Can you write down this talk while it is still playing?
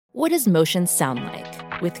What does motion sound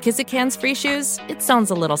like? With Kizikans free shoes, it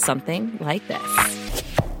sounds a little something like this.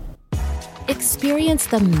 Experience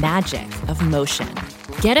the magic of motion.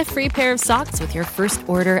 Get a free pair of socks with your first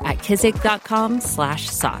order at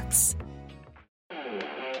kizik.com/socks.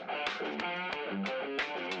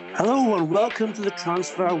 Hello and welcome to the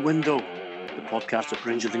Transfer Window, the podcast that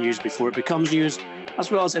brings you the news before it becomes news,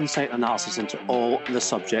 as well as insight and analysis into all the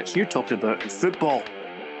subjects you're talking about in football.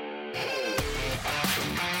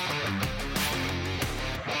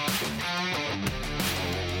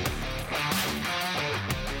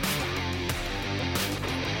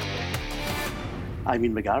 I'm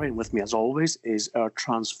Ian McGarry, and with me as always is our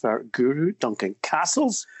transfer guru, Duncan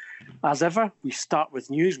Castles. As ever, we start with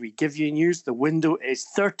news, we give you news. The window is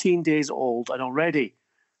 13 days old and already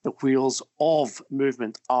the wheels of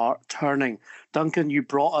movement are turning. Duncan, you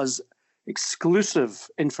brought us exclusive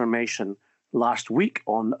information last week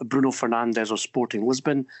on Bruno Fernandes of Sporting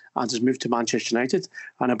Lisbon and his move to Manchester United,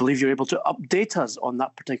 and I believe you're able to update us on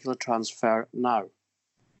that particular transfer now.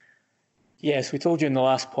 Yes, we told you in the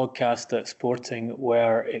last podcast that Sporting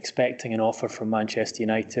were expecting an offer from Manchester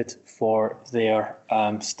United for their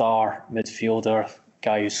star midfielder,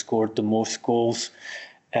 guy who scored the most goals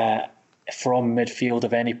from midfield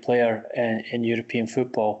of any player in European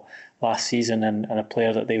football last season, and a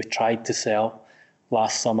player that they tried to sell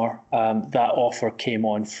last summer. That offer came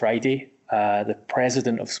on Friday. The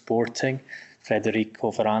president of Sporting, Bruno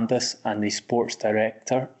Fernandes, and the sports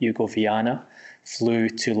director, Hugo Viana, flew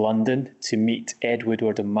to London to meet Ed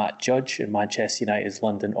Woodward and Matt Judge in Manchester United's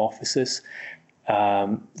London offices.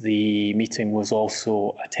 The meeting was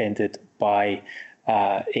also attended by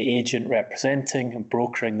an agent representing and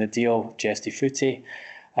brokering the deal, Jesse Footy.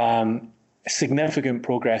 Significant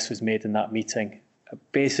progress was made in that meeting.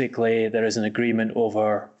 Basically, there is an agreement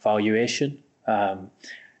over valuation.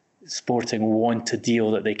 Sporting want a deal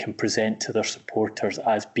that they can present to their supporters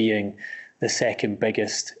as being the second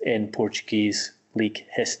biggest in Portuguese league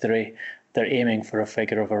history. They're aiming for a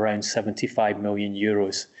figure of around 75 million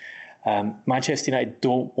euros. Manchester United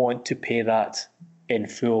don't want to pay that in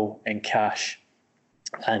full in cash,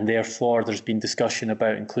 and therefore there's been discussion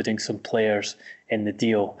about including some players in the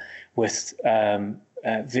deal, with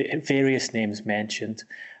various names mentioned.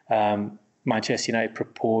 Manchester United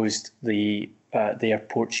proposed their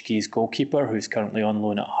Portuguese goalkeeper, who's currently on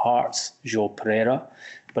loan at Hearts, João Pereira,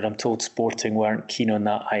 but I'm told Sporting weren't keen on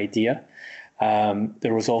that idea.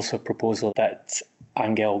 There was also a proposal that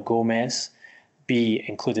Angel Gomes be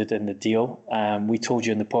included in the deal. We told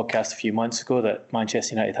you in the podcast a few months ago that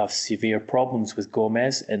Manchester United have severe problems with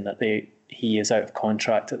Gomes in that he is out of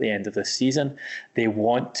contract at the end of this season. They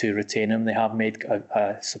want to retain him. They have made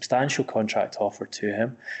a substantial contract offer to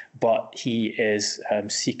him, but he is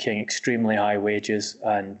seeking extremely high wages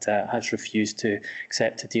and has refused to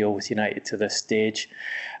accept a deal with United to this stage.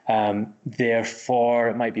 Therefore,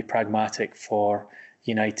 it might be pragmatic for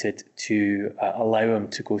United to allow him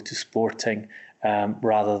to go to Sporting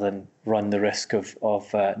rather than run the risk of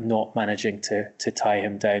not managing to tie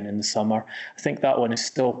him down in the summer. I think that one is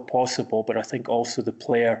still possible, but I think also the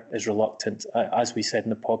player is reluctant. As we said in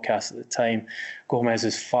the podcast at the time,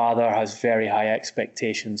 Gomez's father has very high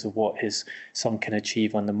expectations of what his son can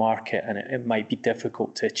achieve on the market, and it might be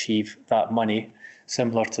difficult to achieve that money,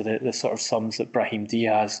 similar to the sort of sums that Brahim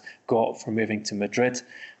Diaz got for moving to Madrid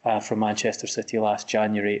from Manchester City last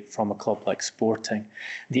January from a club like Sporting.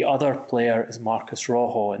 The other player is Marcos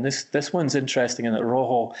Rojo, and this one's interesting in that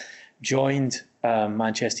Rojo joined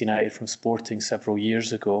Manchester United from Sporting several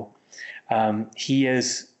years ago. He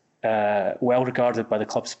is well regarded by the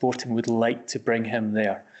club. Sporting would like to bring him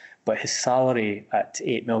there, but his salary at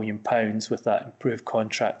 £8 million with that improved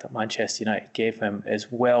contract that Manchester United gave him is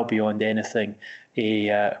well beyond anything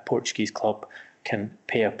a Portuguese club can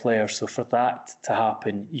pay a player. So for that to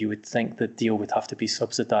happen, you would think the deal would have to be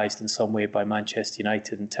subsidised in some way by Manchester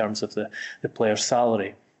United in terms of the player's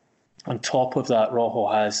salary. On top of that, Rojo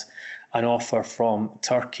has an offer from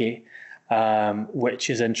Turkey, which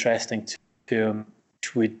is interesting to him,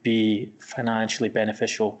 which would be financially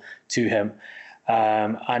beneficial to him,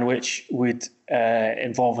 and which would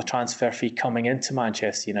involve a transfer fee coming into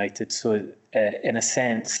Manchester United. So in a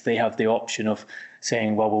sense, they have the option of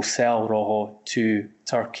saying, well, we'll sell Rojo to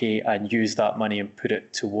Turkey and use that money and put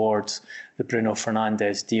it towards the Bruno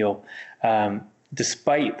Fernandes deal.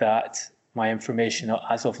 Despite that, my information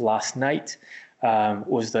as of last night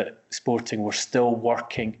was that Sporting were still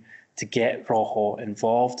working to get Rojo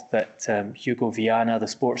involved, that Hugo Viana, the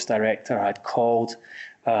sports director, had called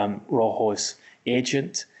Rojo's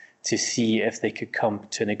agent to see if they could come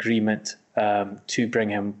to an agreement to bring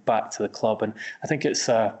him back to the club. And I think it's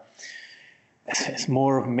it's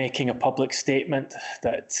more of making a public statement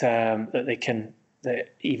that that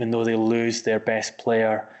even though they lose their best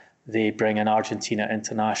player, they bring an Argentina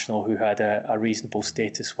international who had a reasonable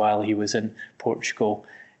status while he was in Portugal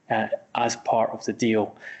as part of the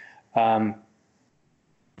deal.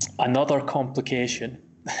 Another complication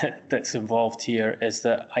that's involved here is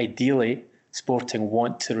that ideally Sporting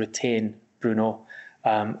want to retain Bruno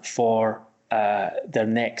for their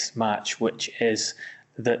next match, which is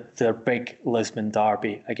their big Lisbon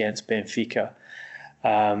derby against Benfica.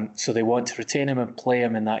 So they want to retain him and play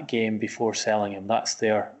him in that game before selling him. That's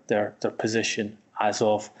their position as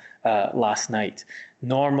of last night.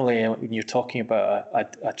 Normally, when you're talking about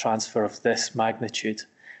a transfer of this magnitude, it'd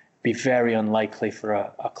be very unlikely for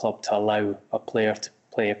a club to allow a player to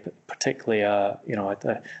play, particularly a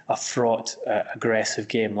fraught, aggressive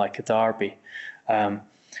game like a derby.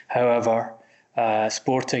 However,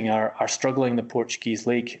 Sporting are struggling in the Portuguese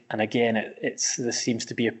league, and again, this seems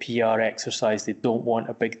to be a PR exercise. They don't want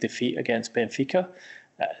a big defeat against Benfica,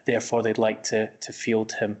 therefore they'd like to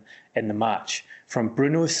field him in the match. From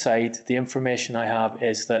Bruno's side, the information I have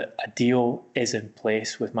is that a deal is in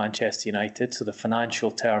place with Manchester United, so the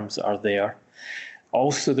financial terms are there.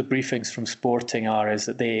 Also, the briefings from Sporting is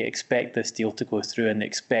that they expect this deal to go through and they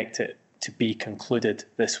expect it to be concluded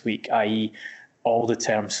this week, i.e. all the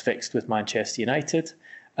terms fixed with Manchester United,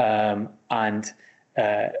 and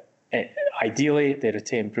ideally they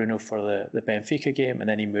retain Bruno for the Benfica game and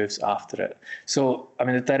then he moves after it. So, I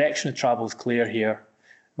mean, the direction of travel is clear here.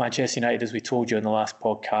 Manchester United, as we told you in the last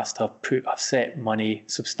podcast, have set money,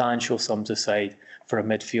 substantial sums aside for a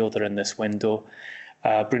midfielder in this window.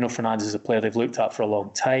 Bruno Fernandes is a player they've looked at for a long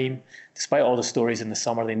time. Despite all the stories in the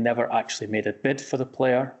summer, they never actually made a bid for the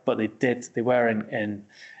player, but they did. They were in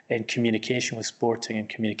communication with Sporting and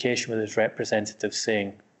communication with his representatives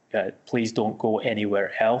saying, please don't go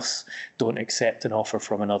anywhere else. Don't accept an offer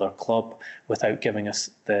from another club without giving us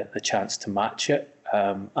the chance to match it.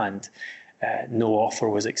 And no offer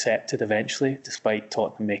was accepted eventually, despite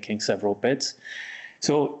Tottenham making several bids.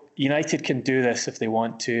 So United can do this if they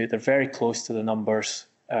want to. They're very close to the numbers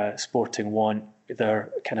Sporting want. They're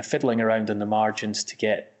kind of fiddling around in the margins to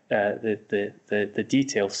get the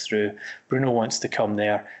details through. Bruno wants to come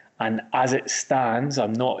there. And as it stands,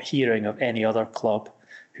 I'm not hearing of any other club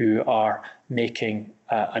who are making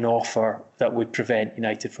an offer that would prevent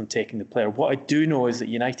United from taking the player. What I do know is that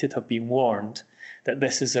United have been warned that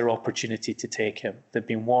this is their opportunity to take him. They've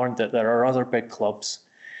been warned that there are other big clubs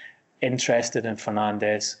interested in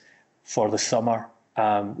Fernandes for the summer.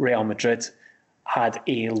 Real Madrid had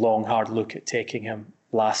a long, hard look at taking him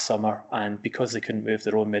last summer, and because they couldn't move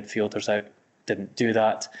their own midfielders out, didn't do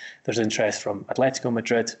that. There's interest from Atletico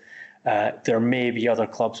Madrid. There may be other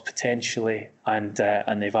clubs potentially, and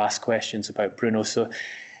they've asked questions about Bruno. So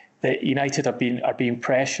the United are being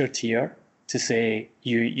pressured here to say,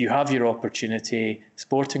 you have your opportunity,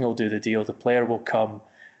 Sporting will do the deal, the player will come,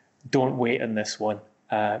 don't wait on this one,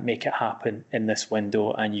 make it happen in this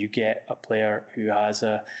window, and you get a player who has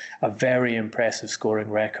a very impressive scoring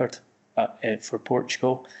record for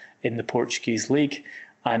Portugal in the Portuguese league,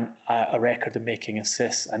 and a record of making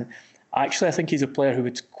assists. And actually, I think he's a player who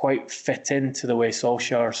would quite fit into the way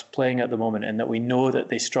Solskjaer's playing at the moment, in that we know that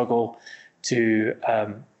they struggle to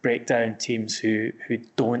break down teams who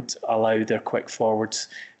don't allow their quick forwards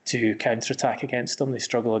to counter-attack against them. They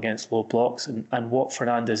struggle against low blocks. And what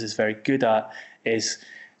Fernandes is very good at is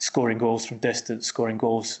scoring goals from distance, scoring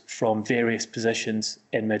goals from various positions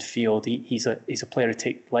in midfield. He's a player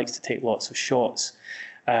who likes to take lots of shots,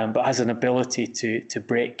 but has an ability to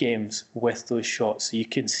break games with those shots. So you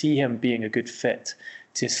can see him being a good fit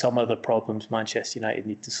to some of the problems Manchester United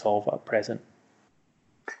need to solve at present.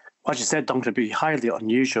 As you said, Duncan, it'd be highly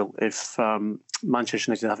unusual if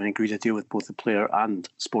Manchester United having agreed a deal with both the player and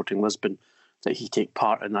Sporting Lisbon that he take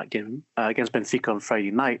part in that game against Benfica on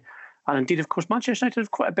Friday night. And indeed, of course, Manchester United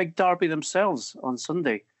have quite a big derby themselves on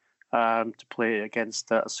Sunday to play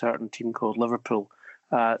against a certain team called Liverpool.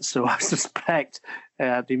 So I suspect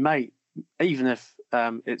they might, even if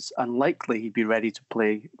it's unlikely he'd be ready to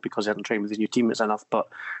play because he hadn't trained with his new teammates enough, but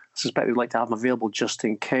I suspect they'd like to have him available just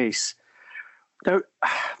in case. Now,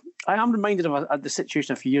 I am reminded of the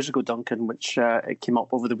situation a few years ago, Duncan, which it came up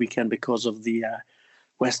over the weekend because of the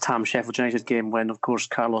West Ham-Sheffield United game when, of course,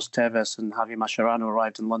 Carlos Tevez and Javi Mascherano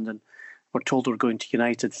arrived in London, were told they were going to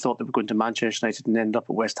United, thought they were going to Manchester United and ended up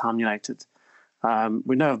at West Ham United.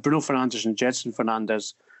 We now have Bruno Fernandes and Gedson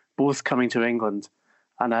Fernandes both coming to England.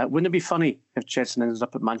 And wouldn't it be funny if Gedson ended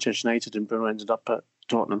up at Manchester United and Bruno ended up at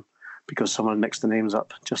Tottenham because someone mixed the names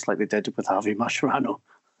up, just like they did with Javi Mascherano?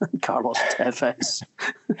 Carlos Tevez.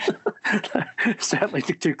 Certainly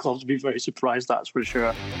the two clubs would be very surprised, that's for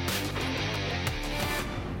sure.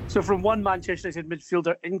 So from one Manchester United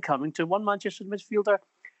midfielder incoming to one Manchester midfielder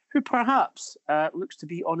who perhaps looks to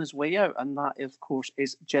be on his way out, and that, of course,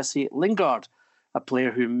 is Jesse Lingard, a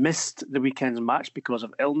player who missed the weekend's match because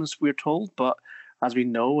of illness, we're told, but as we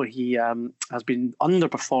know, he has been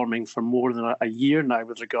underperforming for more than a year now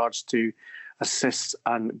with regards to assists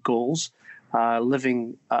and goals,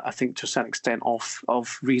 living, I think, to a certain extent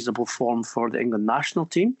of reasonable form for the England national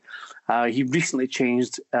team. He recently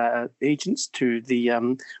changed agents to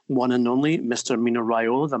the one and only Mr. Mino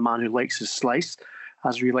Raiola, the man who likes his slice,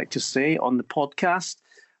 as we like to say on the podcast.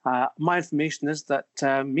 My information is that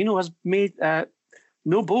Mino has made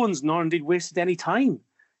no bones, nor indeed wasted any time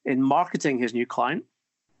in marketing his new client.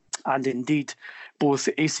 And indeed, both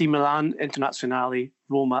AC Milan, Internazionale,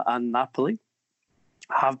 Roma and Napoli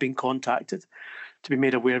have been contacted to be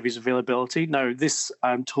made aware of his availability. Now, this,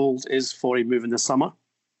 I'm told, is for a move in the summer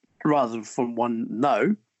rather than from one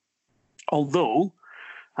now. Although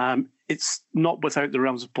it's not without the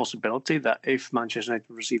realms of possibility that if Manchester United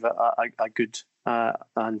receive a good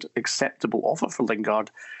and acceptable offer for Lingard,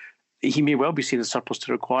 he may well be seen as surplus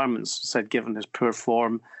to requirements, said given his poor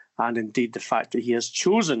form and indeed the fact that he has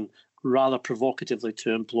chosen rather provocatively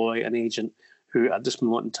to employ an agent who at this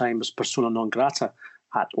moment in time is persona non grata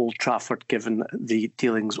at Old Trafford, given the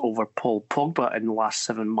dealings over Paul Pogba in the last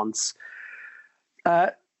 7 months.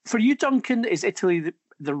 For you, Duncan, is Italy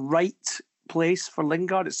the right place for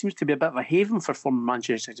Lingard? It seems to be a bit of a haven for former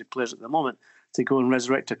Manchester United players at the moment to go and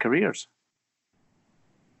resurrect their careers.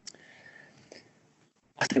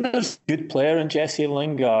 I think there's a good player in Jesse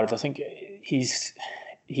Lingard. I think he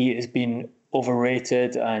has been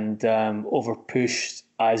overrated and overpushed,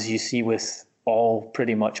 as you see with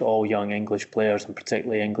pretty much all young English players, and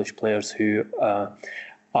particularly English players who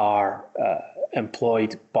are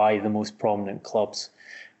employed by the most prominent clubs.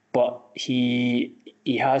 But he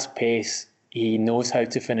has pace. He knows how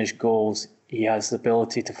to finish goals. He has the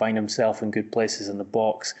ability to find himself in good places in the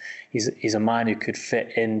box. He's a man who could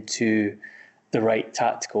fit into the right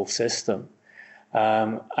tactical system.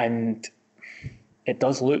 And it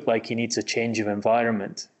does look like he needs a change of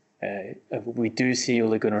environment. We do see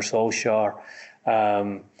Ole Gunnar Solskjaer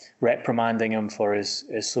reprimanding him for his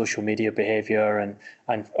social media behaviour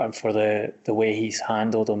and for the way he's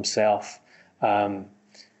handled himself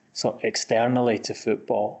so externally to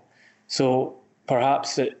football. So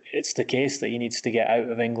perhaps it's the case that he needs to get out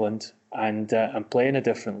of England and play in a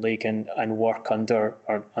different league and work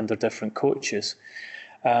under different coaches.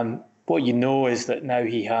 What you know is that now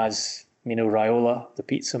he has Mino Raiola, the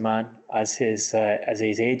pizza man, as his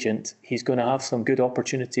agent. He's going to have some good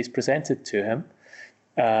opportunities presented to him.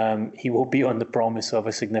 He will be on the promise of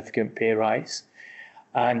a significant pay rise,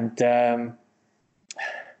 and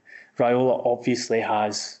Raiola obviously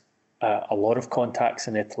has a lot of contacts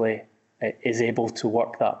in Italy. Is able to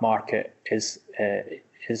work that market. Has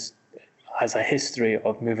a history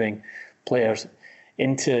of moving players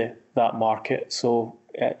into that market. So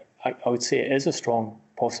I would say it is a strong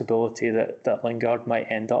possibility that Lingard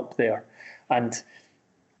might end up there. And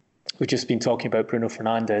we've just been talking about Bruno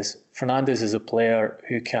Fernandes. Fernandes is a player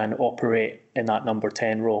who can operate in that number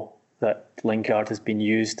 10 role that Lingard has been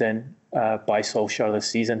used in by Solskjaer this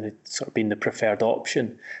season. It's sort of been the preferred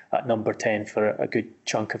option at number 10 for a good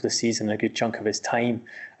chunk of the season, a good chunk of his time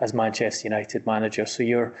as Manchester United manager. So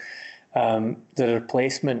the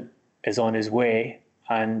replacement is on his way,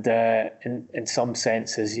 and in some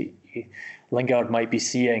senses, Lingard might be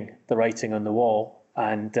seeing the writing on the wall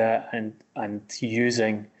and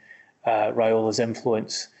using Raiola's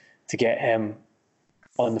influence to get him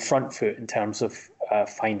on the front foot in terms of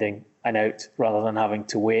finding an out, rather than having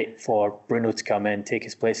to wait for Bruno to come in, take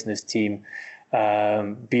his place in his team,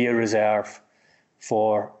 be a reserve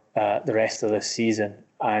for the rest of this season,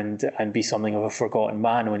 and be something of a forgotten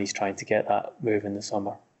man when he's trying to get that move in the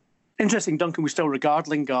summer. Interesting, Duncan. We still regard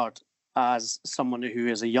Lingard as someone who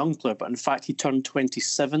is a young player, but in fact he turned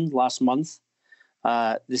 27 last month.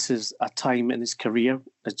 This is a time in his career,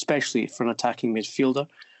 especially for an attacking midfielder,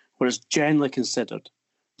 where it's generally considered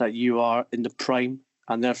that you are in the prime,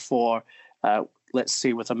 and therefore, let's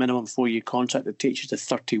say with a minimum 4-year contract that takes you to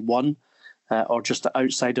 31, or just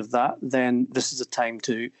outside of that, then this is a time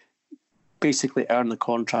to basically earn the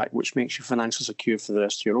contract which makes you financially secure for the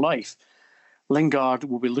rest of your life. Lingard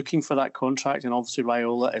will be looking for that contract, and obviously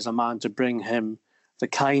Raiola is a man to bring him the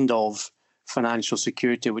kind of financial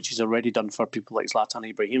security which he's already done for people like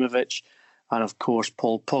Zlatan Ibrahimovic and, of course,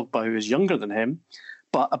 Paul Pogba, who is younger than him.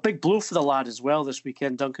 But a big blow for the lad as well this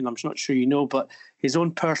weekend, Duncan. I'm not sure you know, but his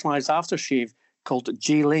own personalised aftershave called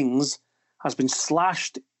J Lings has been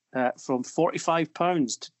slashed from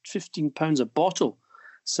 £45 to £15 a bottle.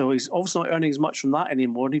 So he's obviously not earning as much from that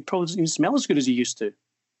anymore, and he probably doesn't even smell as good as he used to.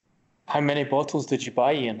 How many bottles did you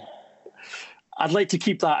buy, Ian? I'd like to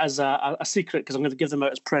keep that as a secret because I'm going to give them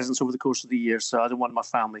out as presents over the course of the year, so I don't want my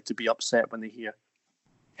family to be upset when they hear.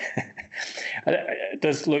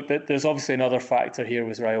 There's obviously another factor here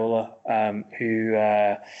with Raiola, who,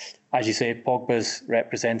 as you say, Pogba's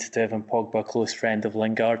representative and Pogba a close friend of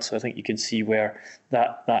Lingard. So I think you can see where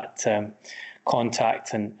that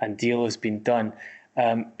contact and deal has been done.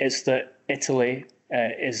 It's that Italy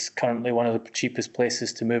is currently one of the cheapest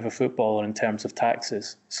places to move a footballer in terms of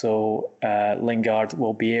taxes. So Lingard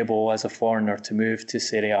will be able, as a foreigner, to move to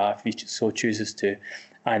Serie A if he so chooses to,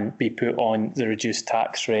 and be put on the reduced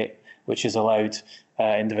tax rate, which has allowed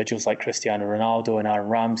individuals like Cristiano Ronaldo and Aaron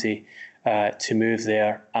Ramsey to move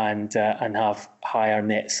there and have higher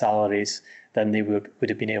net salaries than they would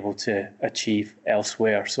have been able to achieve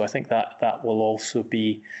elsewhere. So I think that will also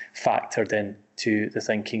be factored into the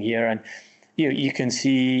thinking here. And you can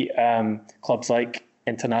see clubs like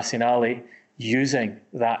Internazionale using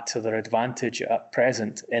that to their advantage at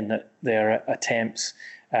present in that their attempts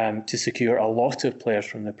to secure a lot of players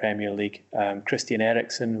from the Premier League. Christian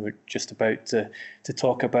Eriksen, we're just about to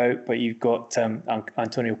talk about, but you've got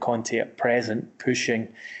Antonio Conte at present pushing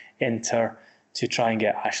Inter to try and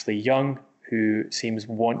get Ashley Young, who seems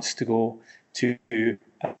wants to go to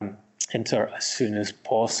Inter as soon as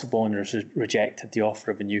possible and has rejected the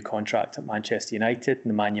offer of a new contract at Manchester United.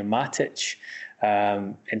 Nemanja Matic,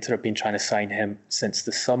 Inter have been trying to sign him since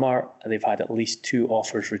the summer. They've had at least 2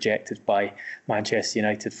 offers rejected by Manchester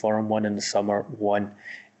United for him, one in the summer, one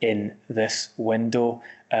in this window.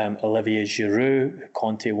 Olivier Giroud, who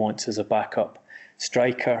Conte wants as a backup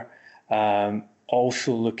striker,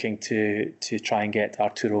 also looking to try and get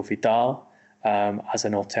Arturo Vidal as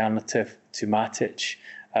an alternative to Matic.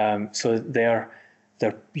 So they're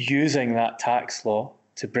using that tax law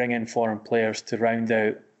to bring in foreign players to round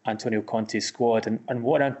out Antonio Conte's squad. And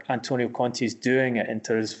what Antonio Conte is doing at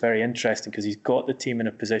Inter is very interesting because he's got the team in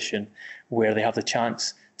a position where they have the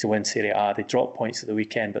chance to win Serie A. They dropped points at the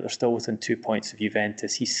weekend, but they're still within 2 points of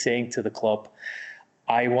Juventus. He's saying to the club,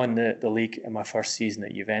 I won the league in my first season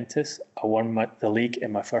at Juventus. I won the league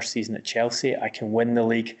in my first season at Chelsea. I can win the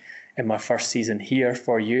league in my first season here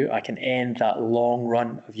for you. I can end that long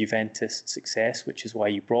run of Juventus success, which is why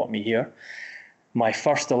you brought me here. My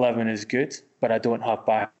first 11 is good, but I don't have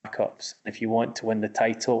backups. If you want to win the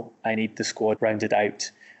title, I need the squad rounded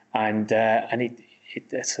out. And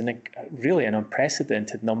it's really an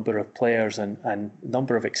unprecedented number of players and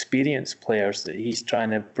number of experienced players that he's trying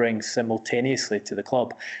to bring simultaneously to the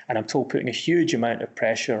club. And I'm told putting a huge amount of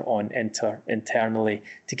pressure on Inter internally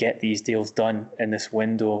to get these deals done in this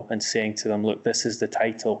window and saying to them, look, this is the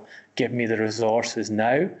title. Give me the resources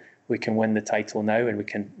now. We can win the title now, and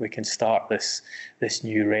we can start this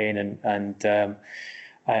new reign and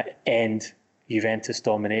end Juventus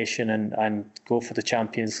domination and go for the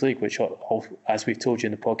Champions League, which, as we've told you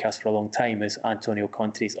in the podcast for a long time, is Antonio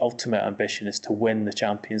Conte's ultimate ambition, is to win the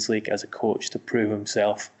Champions League as a coach, to prove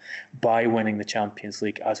himself by winning the Champions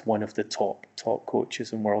League as one of the top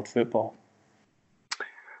coaches in world football.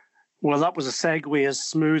 Well, that was a segue as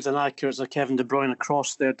smooth and accurate as Kevin De Bruyne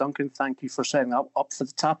across there, Duncan. Thank you for setting that up for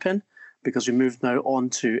the tap-in, because we move now on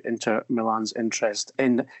to Inter Milan's interest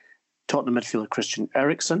in Tottenham midfielder Christian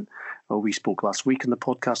Eriksen. We spoke last week in the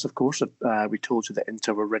podcast, of course. We told you that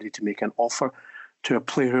Inter were ready to make an offer to a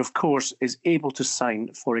player who, of course, is able to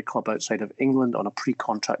sign for a club outside of England on a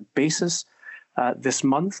pre-contract basis this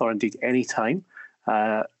month, or indeed any time,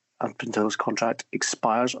 until his contract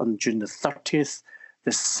expires on June the 30th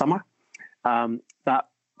this summer. That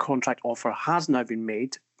contract offer has now been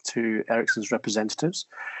made to Eriksen's representatives.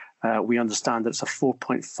 We understand that it's a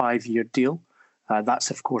 4.5-year deal.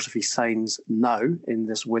 That's, of course, if he signs now in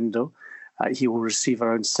this window. He will receive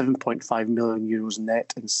around 7.5 million euros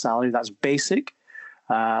net in salary. That's basic.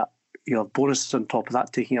 You'll have bonuses on top of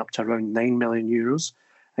that, taking up to around 9 million euros.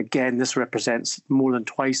 Again, this represents more than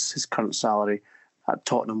twice his current salary at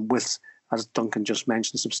Tottenham, with, as Duncan just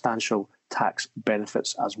mentioned, substantial tax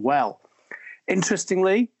benefits as well.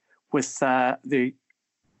 Interestingly, with the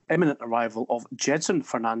imminent arrival of Gedson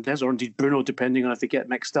Fernandes, or indeed Bruno, depending on if they get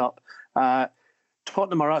mixed up,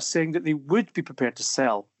 Tottenham are saying that they would be prepared to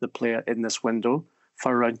sell the player in this window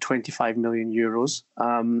for around 25 million euros.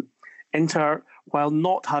 Inter, while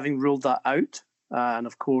not having ruled that out, and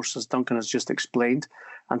of course, as Duncan has just explained,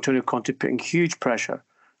 Antonio Conte putting huge pressure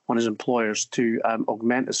on his employers to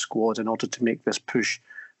augment the squad in order to make this push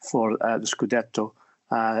for the Scudetto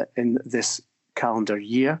in this calendar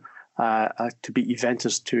year. to beat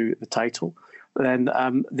Juventus to the title, then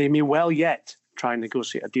they may well yet try and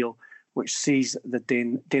negotiate a deal which sees the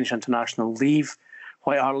Danish international leave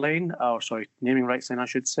White Hart Lane, naming rights lane, I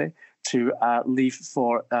should say, to leave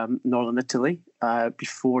for Northern Italy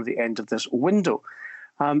before the end of this window.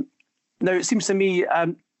 Now, it seems to me,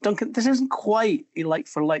 Duncan, this isn't quite a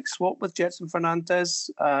like-for-like swap with Gedson Fernandes,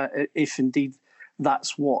 if indeed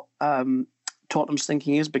that's what Tottenham's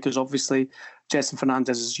thinking is, because obviously Gedson Fernandes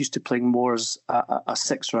is used to playing more as a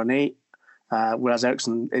 6 or an 8, whereas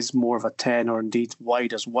Eriksen is more of a 10 or indeed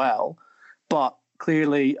wide as well. But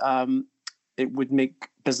clearly it would make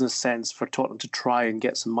business sense for Tottenham to try and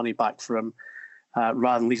get some money back for him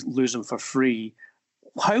rather than lose him for free.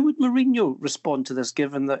 How would Mourinho respond to this,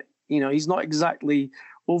 given that he's not exactly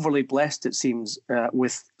overly blessed, it seems,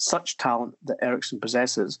 with such talent that Eriksen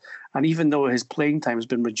possesses? And even though his playing time has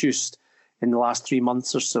been reduced in the last 3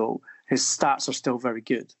 months or so, his stats are still very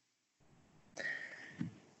good.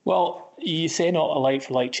 Well, you say not a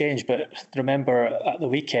like-for-like change, but remember at the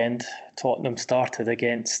weekend, Tottenham started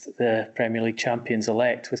against the Premier League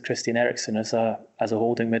champions-elect with Christian Eriksen as a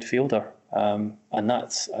holding midfielder. And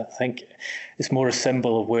that's, I think, it's more a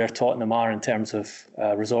symbol of where Tottenham are in terms of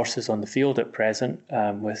resources on the field at present,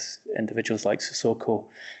 with individuals like Sissoko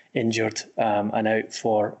injured and out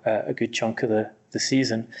for a good chunk of the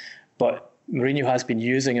season. But Mourinho has been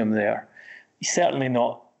using him there.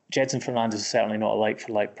 Gedson Fernandes is certainly not a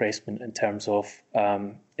like-for-like placement in terms of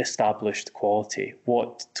established quality.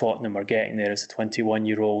 What Tottenham are getting there is a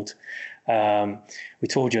 21-year-old. We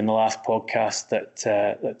told you in the last podcast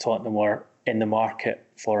that Tottenham were in the market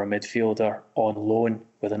for a midfielder on loan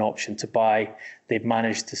with an option to buy. They've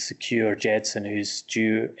managed to secure Gedson, who's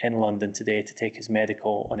due in London today to take his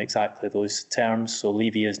medical on exactly those terms. So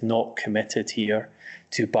Levy is not committed here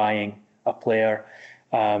to buying a player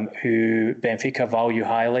who Benfica value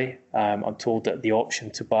highly. I'm told that the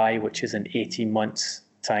option to buy, which is in 18 months'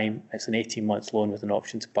 time, it's an 18-month loan with an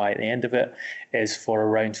option to buy at the end of it, is for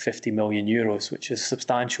around 50 million euros, which is a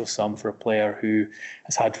substantial sum for a player who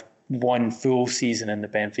has had one full season in the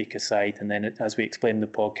Benfica side, and then, as we explained in the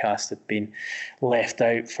podcast, had been left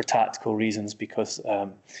out for tactical reasons because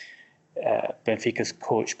Benfica's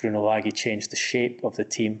coach Bruno Lagi changed the shape of the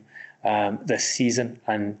team this season,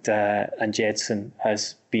 and Gedson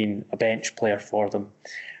has been a bench player for them.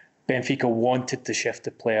 Benfica wanted to shift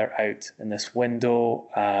the player out in this window.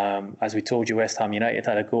 As we told you, West Ham United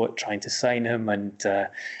had a go at trying to sign him, and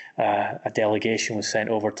a delegation was sent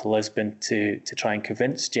over to Lisbon to try and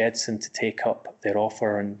convince Gedson to take up their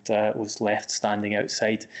offer, and was left standing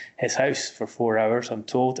outside his house for 4 hours, I'm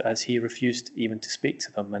told, as he refused even to speak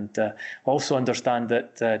to them. And also understand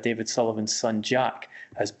that David Sullivan's son Jack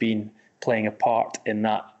has been playing a part in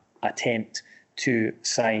that attempt to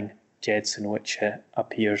sign Gedson, which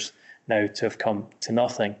appears now to have come to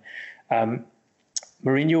nothing.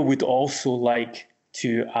 Mourinho would also like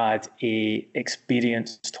to add a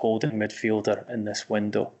experienced holding midfielder in this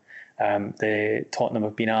window. The Tottenham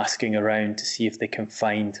have been asking around to see if they can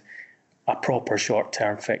find a proper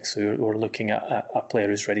short-term fix. So we're looking at a player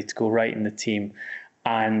who's ready to go right in the team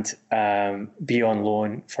and be on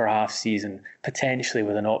loan for a half season, potentially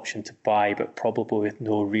with an option to buy, but probably with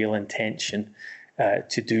no real intention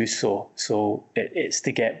to do so. So it's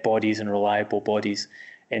to get bodies and reliable bodies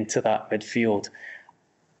into that midfield.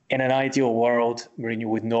 In an ideal world, Mourinho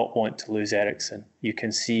would not want to lose Eriksen. You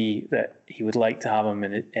can see that he would like to have him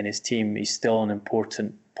in his team. He's still an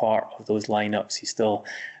important part of those lineups. He's still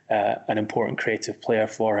an important creative player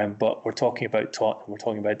for him. But we're talking about Tottenham. We're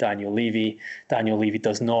talking about Daniel Levy. Daniel Levy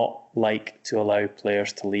does not like to allow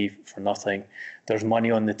players to leave for nothing. There's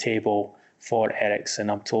money on the table for Eriksen.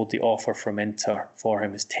 I'm told the offer from Inter for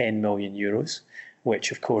him is 10 million euros,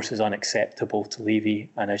 which of course is unacceptable to Levy.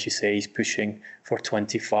 And as you say, he's pushing for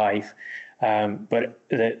 25. But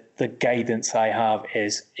the guidance I have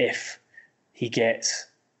is if he gets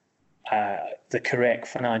the correct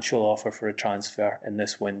financial offer for a transfer in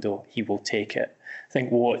this window, he will take it. I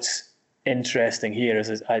think what's interesting here is,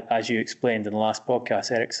 as you explained in the last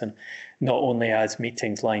podcast, Eriksen not only has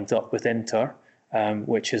meetings lined up with Inter,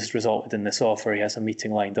 which has resulted in this offer, he has a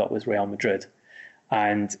meeting lined up with Real Madrid.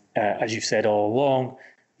 And as you've said all along,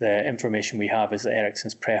 the information we have is that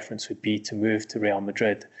Eriksen's preference would be to move to Real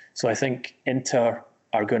Madrid. So I think Inter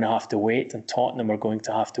are going to have to wait, and Tottenham are going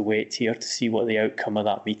to have to wait here to see what the outcome of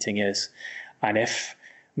that meeting is. And if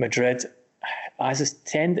Madrid, as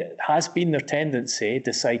has been their tendency,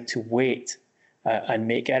 decide to wait and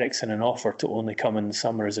make Eriksen an offer to only come in the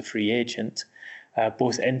summer as a free agent,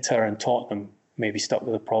 both Inter and Tottenham may be stuck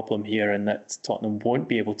with a problem here in that Tottenham won't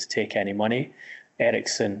be able to take any money.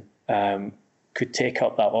 Eriksen could take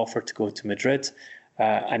up that offer to go to Madrid,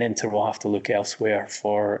 and Inter will have to look elsewhere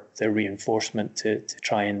for the reinforcement to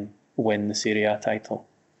try and win the Serie A title.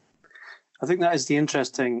 I think that is the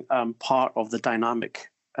interesting part of the dynamic,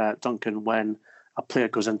 Duncan, when a player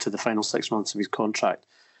goes into the final 6 months of his contract.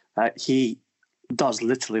 He does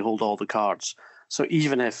literally hold all the cards. So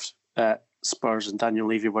even if Spurs and Daniel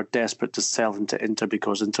Levy were desperate to sell him to Inter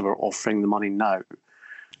because Inter were offering the money now,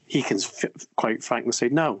 he can quite frankly say,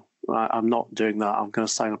 no, I'm not doing that. I'm going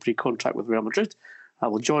to sign a pre-contract with Real Madrid. I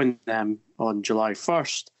will join them on July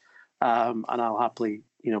 1st, and I'll happily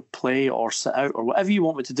play or sit out or whatever you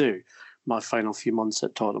want me to do my final few months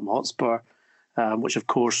at Tottenham Hotspur, which of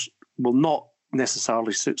course will not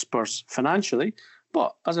necessarily suit Spurs financially.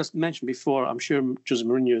 But as I mentioned before, I'm sure Jose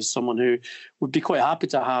Mourinho is someone who would be quite happy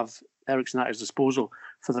to have Eriksen at his disposal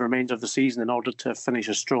for the remainder of the season in order to finish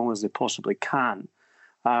as strong as they possibly can.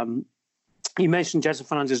 You mentioned Gedson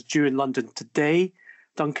Fernandes due in London today.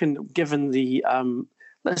 Duncan, given the,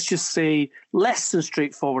 let's just say, less than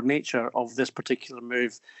straightforward nature of this particular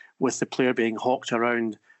move, with the player being hawked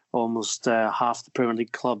around almost half the Premier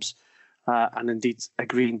League clubs, and indeed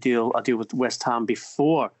agreeing a deal with West Ham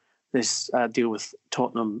before this deal with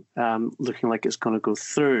Tottenham looking like it's going to go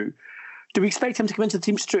through. Do we expect him to come into the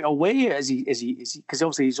team straight away? Is he? Because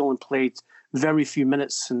obviously he's only played very few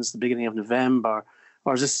minutes since the beginning of November.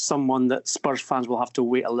 Or is this someone that Spurs fans will have to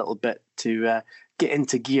wait a little bit to get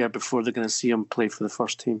into gear before they're going to see him play for the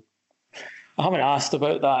first team? I haven't asked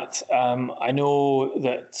about that. I know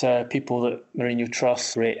that people that Mourinho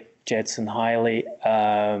trusts rate Gedson highly.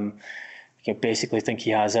 Basically think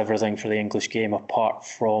he has everything for the English game apart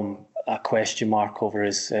from a question mark over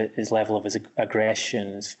his level of his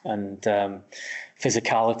aggression and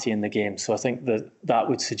physicality in the game. So I think that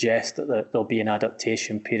would suggest that there'll be an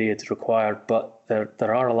adaptation period required, but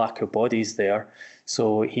there are a lack of bodies there,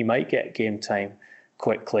 so he might get game time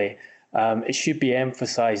quickly. It should be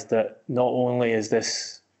emphasised that not only is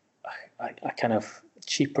this a kind of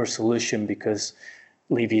cheaper solution because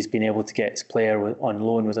Levy's been able to get his player on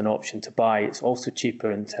loan with an option to buy, it's also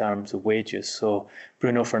cheaper in terms of wages. So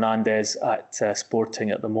Bruno Fernandes at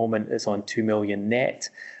Sporting at the moment is on 2 million net.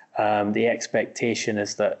 The expectation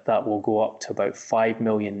is that will go up to about 5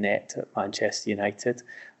 million net at Manchester United.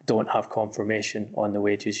 Don't have confirmation on the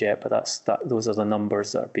wages yet, but those are the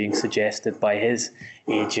numbers that are being suggested by his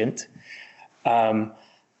agent.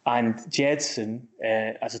 And Gedson,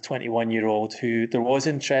 as a 21-year-old who there was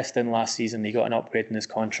interest in last season, he got an upgrade in his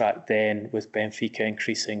contract then with Benfica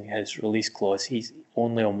increasing his release clause. He's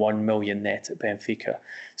only on 1 million net at Benfica,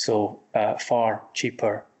 so far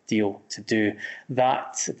cheaper deal to do.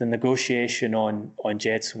 That the negotiation on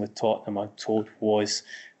Gedson with Tottenham, I'm told, was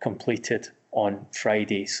completed on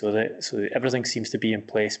Friday, so everything seems to be in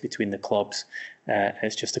place between the clubs.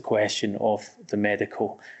 It's just a question of the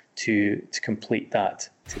medical to complete that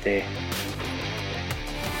today.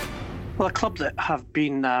 Well, a club that have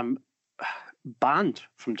been banned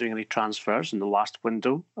from doing any transfers in the last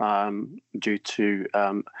window due to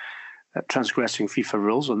transgressing FIFA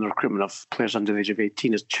rules on the recruitment of players under the age of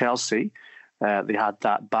 18 is Chelsea. They had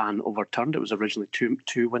that ban overturned. It was originally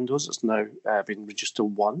two windows. It's now been reduced to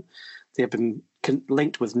one. They have been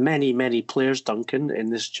linked with many, many players, Duncan, in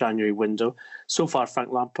this January window. So far,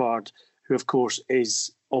 Frank Lampard, who of course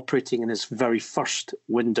is operating in his very first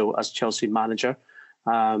window as Chelsea manager,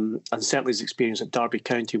 and certainly his experience at Derby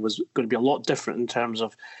County was going to be a lot different in terms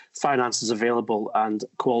of finances available and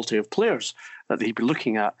quality of players that he'd be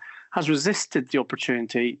looking at, has resisted the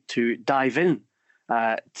opportunity to dive in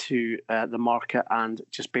to the market and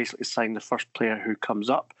just basically sign the first player who comes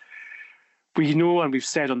up. We know, and we've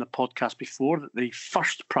said on the podcast before, that the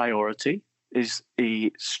first priority is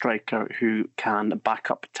a striker who can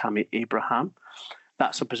back up Tammy Abraham.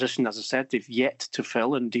 That's a position, as I said, they've yet to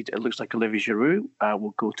fill. Indeed, it looks like Olivier Giroud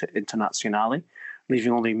will go to Internazionale,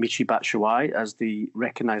 leaving only Michy Batshuayi as the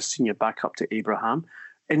recognised senior backup to Abraham.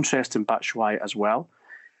 Interest in Batshuayi as well.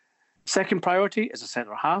 Second priority is a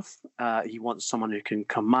centre-half. He wants someone who can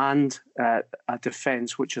command a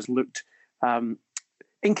defence which has looked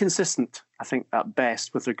inconsistent, I think, at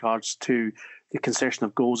best with regards to the concession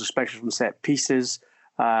of goals, especially from set pieces.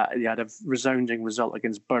 They had a resounding result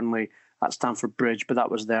against Burnley at Stamford Bridge, but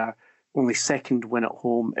that was their only second win at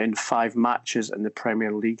home in 5 matches in the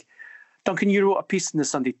Premier League. Duncan, you wrote a piece in the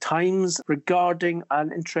Sunday Times regarding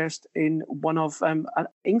an interest in one of an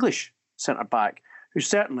English centre-back, who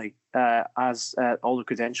certainly has all the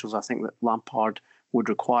credentials I think that Lampard would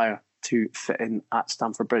require to fit in at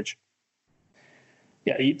Stamford Bridge.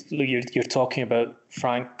 Yeah, you're talking about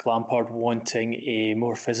Frank Lampard wanting a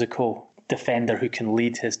more physical defender who can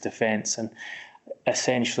lead his defence, and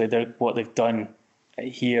essentially what they've done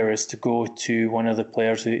here is to go to one of the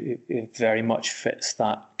players who very much fits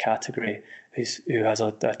that category, who has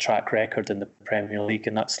a track record in the Premier League,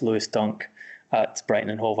 and that's Lewis Dunk at Brighton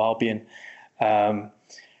and Hove Albion.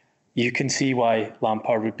 You can see why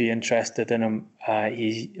Lampard would be interested in him.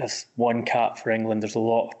 He has one cap for England. There's a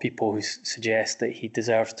lot of people who suggest that he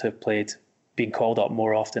deserves to have been called up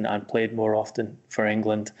more often and played more often for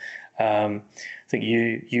England. I think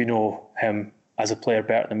you know him as a player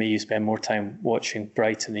better than me. You spend more time watching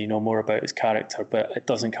Brighton and you know more about his character, but it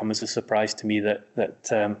doesn't come as a surprise to me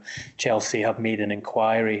that Chelsea have made an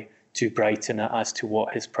inquiry to Brighton as to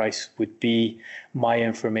what his price would be. My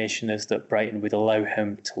information is that Brighton would allow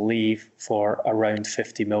him to leave for around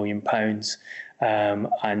 £50 million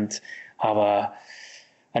and have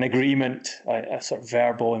an agreement, a sort of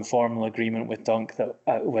verbal, informal agreement with Dunk that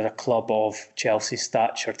with a club of Chelsea's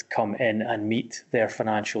stature to come in and meet their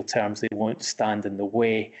financial terms. They won't stand in the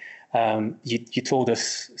way. You told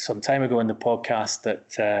us some time ago in the podcast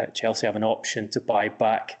that Chelsea have an option to buy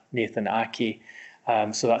back Nathan Ake.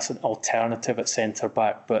 So that's an alternative at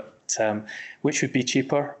centre-back, but which would be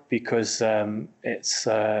cheaper because it's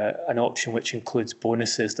an option which includes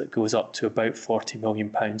bonuses that goes up to about £40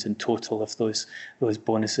 million in total if those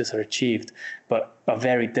bonuses are achieved. But a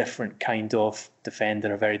very different kind of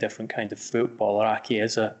defender, a very different kind of footballer. Ake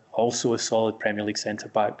is also a solid Premier League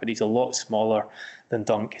centre-back, but he's a lot smaller than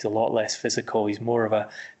Dunk. He's a lot less physical. He's more of a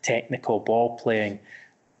technical ball-playing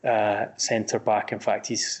centre-back. In fact,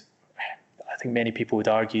 I think many people would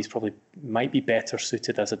argue he's probably might be better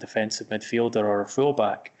suited as a defensive midfielder or a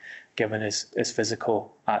fullback, given his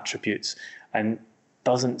physical attributes, and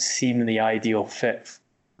doesn't seem the ideal fit for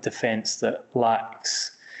defence that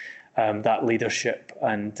lacks that leadership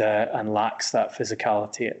and lacks that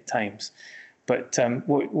physicality at times. But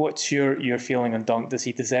what's your feeling on Dunk? Does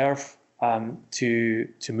he deserve to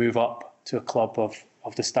move up to a club of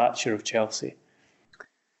the stature of Chelsea?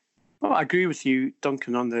 Well, I agree with you,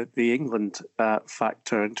 Duncan, on the England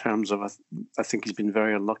factor in terms of I think he's been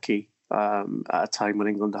very unlucky at a time when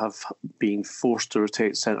England have been forced to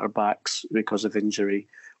rotate centre-backs because of injury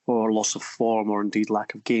or loss of form or indeed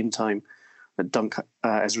lack of game time. Dunk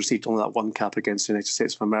has received only that one cap against the United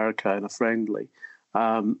States of America in a friendly.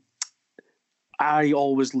 I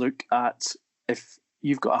always look at if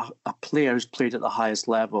you've got a player who's played at the highest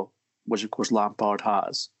level, which of course Lampard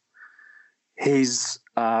has, his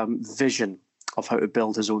vision of how to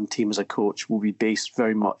build his own team as a coach will be based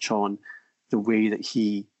very much on the way that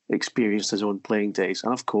he experienced his own playing days.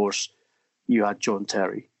 And of course, you had John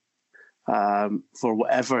Terry. For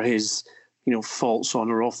whatever his faults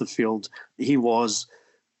on or off the field, he was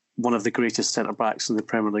one of the greatest centre-backs in the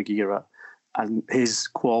Premier League era. And his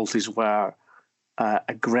qualities were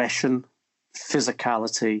aggression,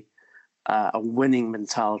 physicality, a winning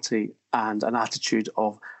mentality, and an attitude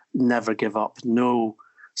of never give up. No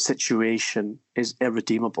situation is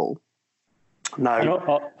irredeemable.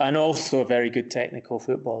 Now, and also a very good technical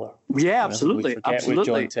footballer. Yeah, absolutely. With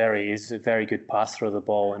John Terry, he's a very good passer of the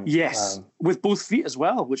ball. And, yes, with both feet as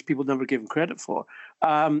well, which people never give him credit for.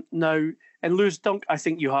 Now, in Lewis Dunk, I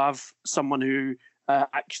think you have someone who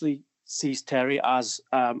actually sees Terry as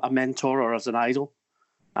a mentor or as an idol.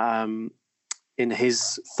 In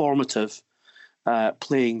his formative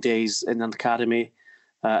playing days in an academy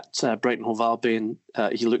at Brighton Hove Albion,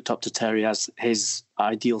 he looked up to Terry as his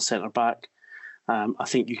ideal centre-back. I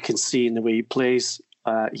think you can see in the way he plays,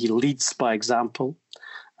 he leads by example.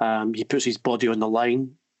 He puts his body on the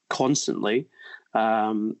line constantly.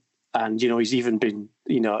 And, he's even been,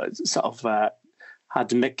 sort of had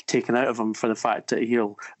the mick taken out of him for the fact that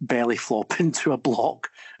he'll belly flop into a block,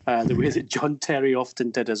 the way that John Terry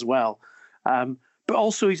often did as well. But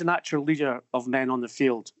also he's a natural leader of men on the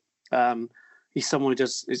field. He's someone who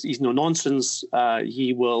he's no nonsense.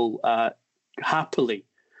 He will happily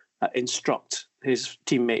instruct his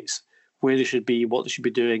teammates where they should be, what they should be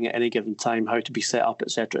doing at any given time, how to be set up,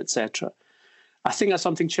 etc., etc. I think that's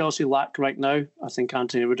something Chelsea lack right now. I think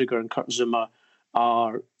Anthony Rudiger and Kurt Zouma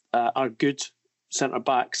are good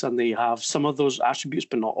centre-backs, and they have some of those attributes,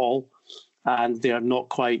 but not all. And they are not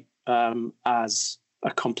quite as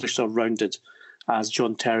accomplished or rounded as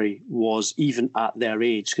John Terry was, even at their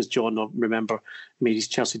age, because John, remember, made his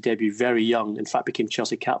Chelsea debut very young. In fact, became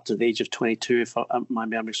Chelsea captain at the age of 22, if my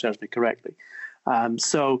memory serves me correctly.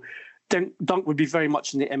 So Dunk would be very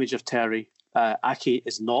much in the image of Terry. Ake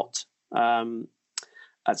is not.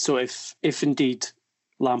 So if indeed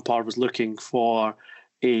Lampard was looking for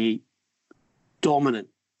a dominant,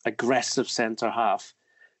 aggressive centre-half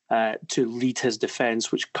to lead his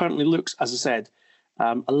defence, which currently looks, as I said,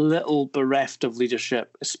 A little bereft of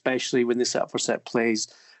leadership, especially when they set up for set plays.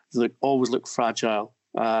 They always look fragile,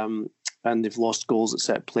 and they've lost goals at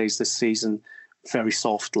set plays this season very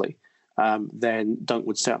softly. Then Dunk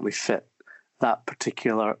would certainly fit that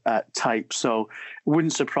particular type. So it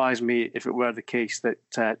wouldn't surprise me if it were the case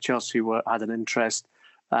that Chelsea had an interest.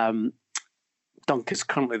 Dunk is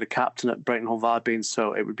currently the captain at Brighton Hove Albion,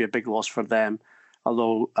 so it would be a big loss for them.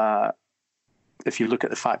 Although, if you look at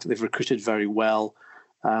the fact that they've recruited very well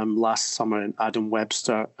last summer in Adam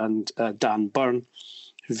Webster and Dan Burn,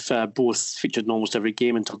 who've both featured in almost every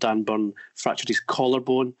game until Dan Burn fractured his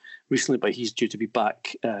collarbone recently, but he's due to be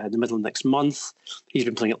back in the middle of next month. He's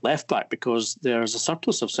been playing at left back because there's a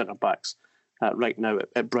surplus of centre backs right now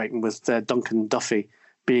at Brighton, with Duncan and Duffy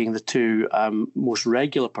being the two most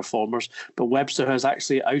regular performers. But Webster has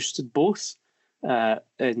actually ousted both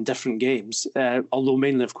in different games, although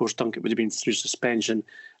mainly, of course, Duncan would have been through suspension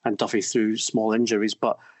and Duffy through small injuries.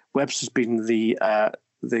 But Webster's been the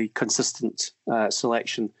consistent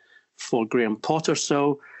selection for Graham Potter.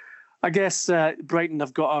 So I guess Brighton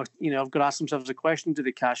have got to ask themselves a question: do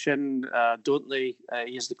they cash in? Don't they?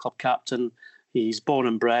 He is the club captain. He's born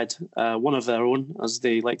and bred, one of their own, as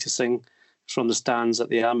they like to sing from the stands at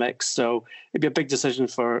the Amex. So it'd be a big decision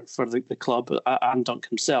for the club and Dunk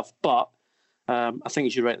himself. But I think,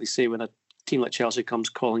 as you rightly say, when a team like Chelsea comes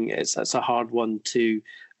calling it, it's a hard one to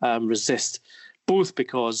resist, both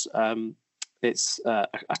because it's a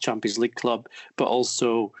Champions League club, but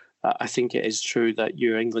also I think it is true that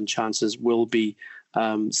your England chances will be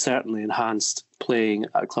certainly enhanced playing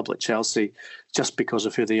at a club like Chelsea, just because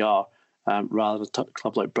of who they are, rather than a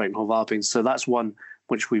club like Brighton Hove Albion. So that's one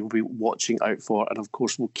which we will be watching out for, and of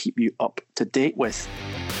course we'll keep you up to date with.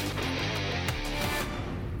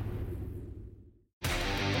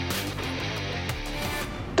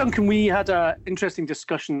 Duncan, we had an interesting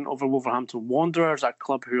discussion over Wolverhampton Wanderers, a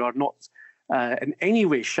club who are not in any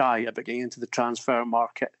way shy about getting into the transfer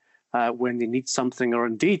market when they need something, or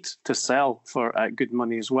indeed to sell for good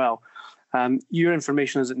money as well. Your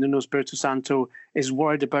information is that Nuno Espirito Santo is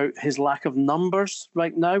worried about his lack of numbers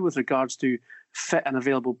right now with regards to fit and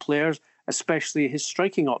available players, especially his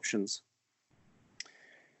striking options.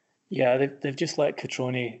 Yeah, they've just let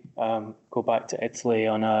Cutrone go back to Italy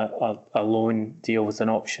on a loan deal with an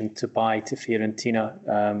option to buy to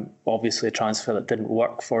Fiorentina. Obviously a transfer that didn't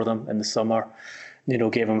work for them in the summer. Nuno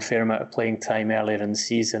gave him a fair amount of playing time earlier in the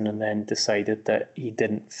season and then decided that he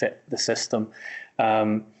didn't fit the system.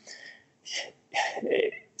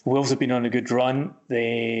 Wolves have been on a good run.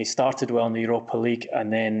 They started well in the Europa League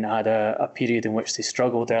and then had a period in which they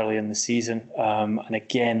struggled early in the season. And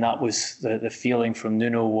again, that was the feeling from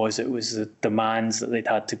Nuno, was it was the demands that they'd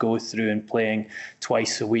had to go through in playing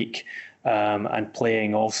twice a week, and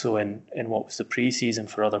playing also in what was the pre-season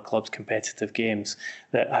for other clubs' competitive games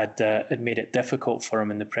that had made it difficult for him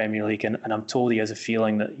in the Premier League. And I'm told he has a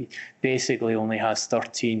feeling that he basically only has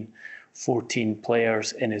 14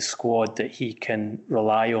 players in his squad that he can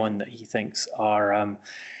rely on, that he thinks are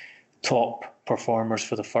top performers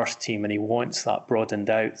for the first team, and he wants that broadened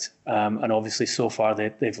out. And obviously, so far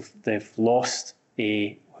they've lost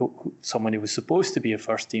someone who was supposed to be a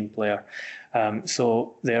first team player.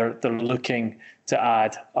 So they're looking to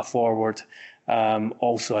add a forward.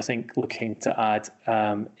 Also, I think looking to add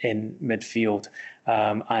in midfield.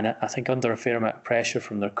 And I think under a fair amount of pressure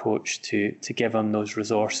from their coach to give him those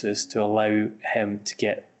resources to allow him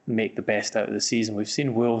to make the best out of the season. We've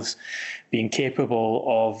seen Wolves being capable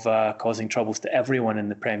of causing troubles to everyone in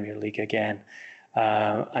the Premier League again.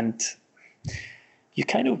 And you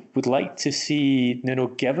kind of would like to see Nuno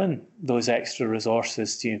given those extra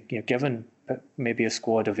resources, given maybe a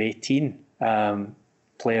squad of 18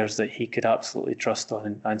 players that he could absolutely trust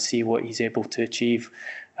on, and see what he's able to achieve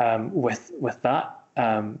with that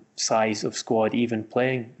size of squad, even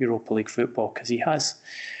playing Europa League football, because he has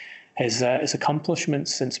his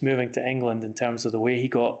accomplishments since moving to England in terms of the way he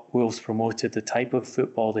got Wolves promoted, the type of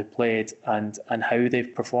football they played, and how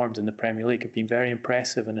they've performed in the Premier League have been very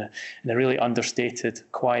impressive in a really understated,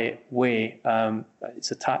 quiet way.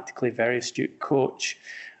 It's a tactically very astute coach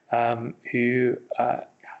who I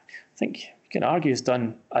think you can argue has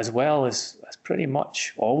done as well as pretty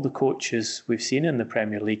much all the coaches we've seen in the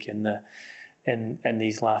Premier League in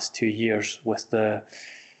these last 2 years, with the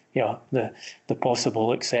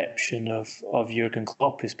possible exception of Jurgen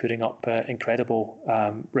Klopp, who's putting up incredible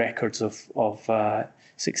records of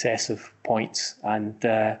successive points and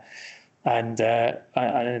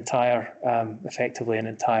effectively an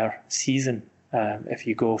entire season, if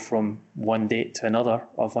you go from one date to another,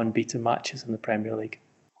 of unbeaten matches in the Premier League.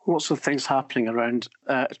 Lots of things happening around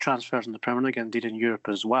transfers in the Premier League, indeed in Europe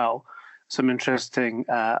as well. some interesting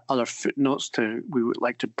other footnotes we would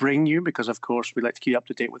like to bring you, because of course we like to keep up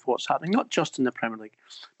to date with what's happening, not just in the Premier League,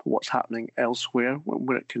 but what's happening elsewhere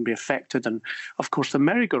where it can be affected. And of course the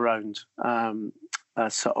merry-go-round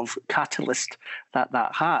sort of catalyst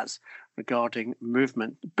that has regarding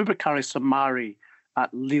movement. Boubakary Soumare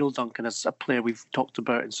at Lille, Duncan, is a player we've talked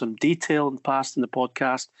about in some detail in the past in the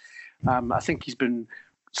podcast. I think he's been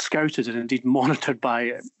scouted and indeed monitored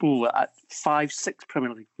by 5-6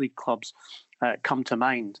 Premier League clubs come to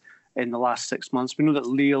mind in the last 6 months. We know that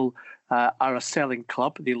Lille are a selling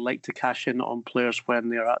club. They like to cash in on players when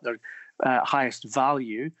they're at their highest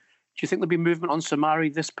value. Do you think there'll be movement on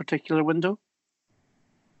Soumare this particular window?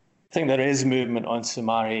 I think there is movement on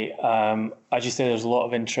Soumare. As you say, there's a lot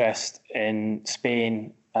of interest in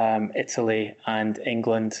Spain, Italy and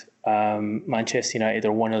England. Manchester United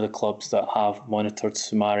are one of the clubs that have monitored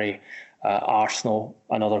Soumare. Arsenal,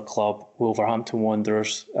 another club. Wolverhampton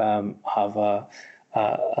Wanderers have a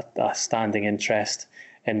standing interest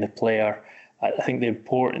in the player. I think the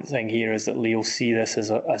important thing here is that Lille see this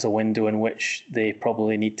as a window in which they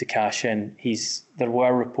probably need to cash in. There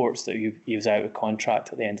were reports that he was out of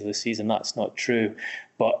contract at the end of the season. That's not true,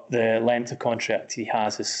 but the length of contract he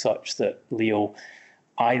has is such that Lille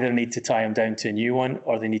either need to tie him down to a new one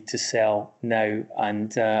or they need to sell now.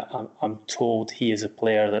 And I'm told he is a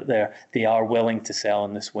player that they are willing to sell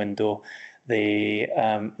in this window. They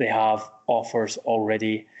have offers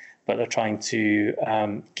already, but they're trying to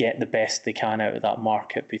get the best they can out of that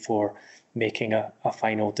market before making a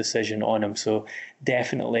final decision on him. So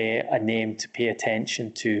definitely a name to pay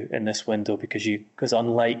attention to in this window, because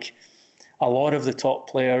unlike a lot of the top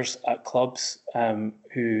players at clubs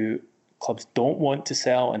who clubs don't want to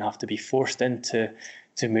sell and have to be forced into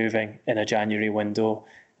moving in a January window,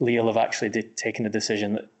 Lille have actually taken the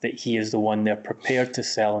decision that he is the one they're prepared to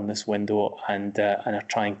sell in this window, and are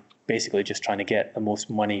trying to get the most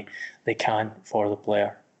money they can for the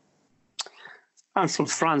player. And from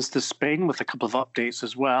France to Spain with a couple of updates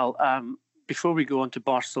as well. Before we go on to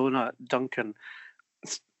Barcelona, Duncan,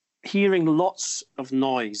 hearing lots of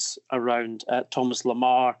noise around Thomas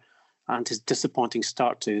Lemar and his disappointing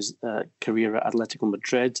start to his career at Atletico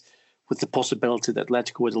Madrid, with the possibility that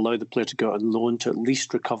Atletico would allow the player to go on loan to at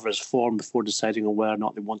least recover his form before deciding on whether or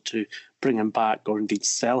not they want to bring him back or indeed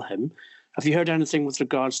sell him. Have you heard anything with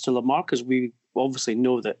regards to Lemar? Because we obviously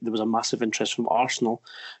know that there was a massive interest from Arsenal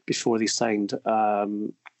before they signed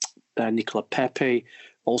Nicola Pepe,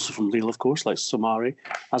 also from Lille, of course, like Soumare,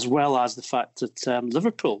 as well as the fact that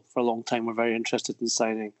Liverpool, for a long time, were very interested in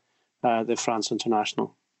signing the France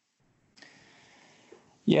international.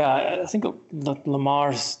 Yeah, I think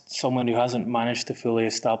Lamar's someone who hasn't managed to fully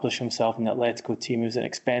establish himself in the Atletico team. He was an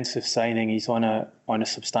expensive signing. He's on a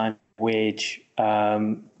substantial wage.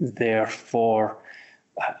 Therefore,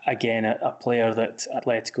 again, a player that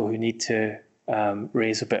Atletico, who need to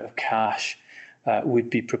raise a bit of cash,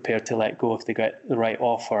 would be prepared to let go if they get the right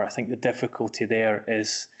offer. I think the difficulty there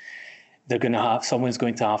is someone's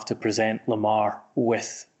going to have to present Lemar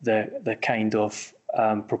with the kind of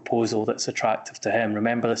proposal that's attractive to him.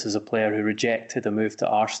 Remember, this is a player who rejected a move to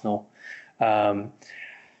Arsenal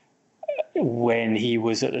when he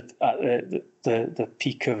was at the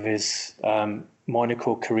peak of his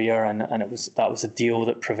Monaco career, and that was a deal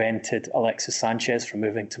that prevented Alexis Sanchez from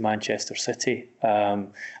moving to Manchester City.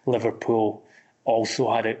 Liverpool also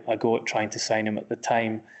had a go at trying to sign him at the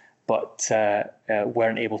time, but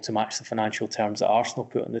weren't able to match the financial terms that Arsenal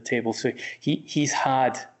put on the table. So he's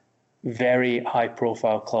had very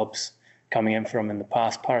high-profile clubs coming in for him in the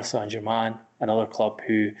past. Paris Saint-Germain, another club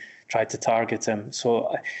who tried to target him.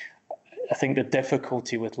 So I think the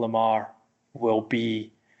difficulty with Lemar will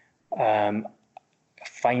be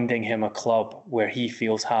finding him a club where he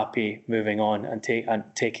feels happy moving on and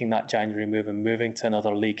taking that January move and moving to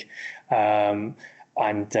another league, and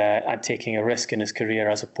taking a risk in his career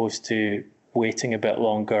as opposed to waiting a bit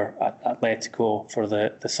longer at Atletico for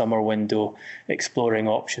the summer window, exploring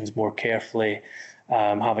options more carefully,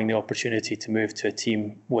 having the opportunity to move to a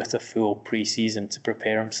team with a full pre-season to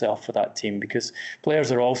prepare himself for that team. Because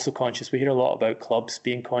players are also conscious. We hear a lot about clubs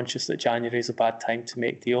being conscious that January is a bad time to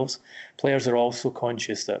make deals. Players are also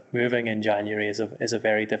conscious that moving in January is a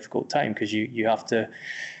very difficult time, because you have to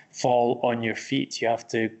fall on your feet. You have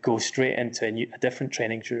to go straight into a different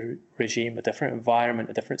training regime, a different environment,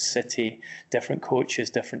 a different city, different coaches,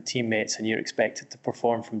 different teammates, and you're expected to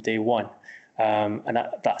perform from day one. And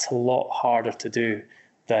that's a lot harder to do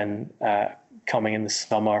than coming in the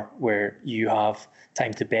summer, where you have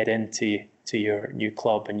time to bed into your new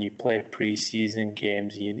club and you play pre-season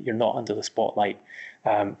games. You're not under the spotlight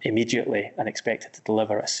immediately and expected to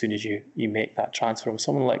deliver as soon as you make that transfer. With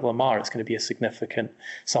someone like Lamar, it's going to be a significant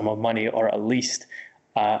sum of money, or at least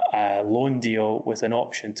a loan deal with an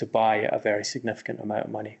option to buy a very significant amount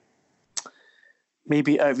of money.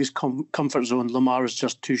 Maybe out of his comfort zone, Lamar is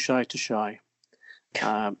just too shy to shy.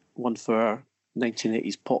 One for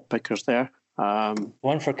 1980s pop pickers there.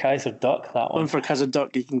 One for Kaiser Duck, that one. One for Kaiser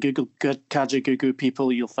Duck. You can Google Kajagoogoo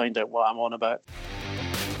people, you'll find out what I'm on about.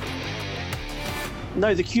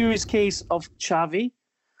 Now, the curious case of Xavi,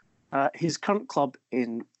 his current club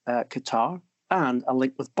in Qatar, and a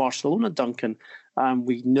link with Barcelona, Duncan.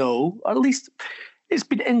 We know, or at least it's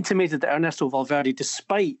been intimated, that Ernesto Valverde,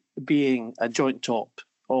 despite being a joint top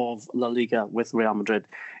of La Liga with Real Madrid,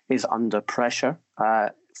 is under pressure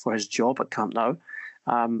for his job at Camp Nou.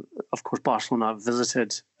 Of course, Barcelona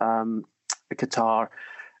visited Qatar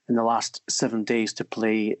in the last 7 days to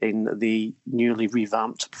play in the newly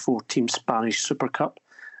revamped 4-team Spanish Super Cup,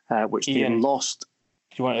 which they lost.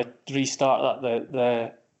 Do you want to restart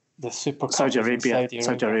that? The Super Cup? Saudi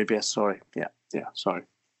Arabia. Sorry. Yeah. Sorry.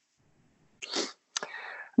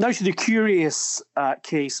 Now to the curious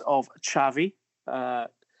case of Xavi,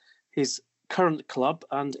 his current club,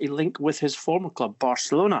 and a link with his former club,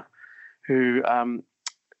 Barcelona, who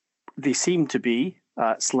they seem to be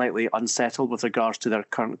slightly unsettled with regards to their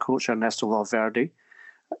current coach, Ernesto Valverde,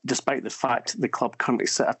 despite the fact the club currently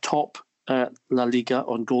sit atop La Liga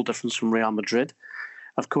on goal difference from Real Madrid.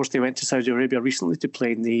 Of course, they went to Saudi Arabia recently to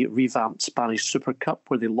play in the revamped Spanish Super Cup,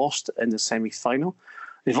 where they lost in the semi-final.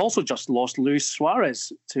 They've also just lost Luis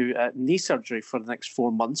Suarez to knee surgery for the next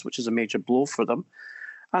 4 months, which is a major blow for them.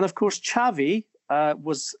 And of course, Xavi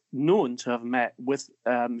was known to have met with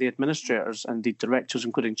the administrators and the directors,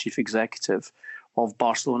 including chief executive of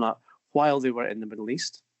Barcelona, while they were in the Middle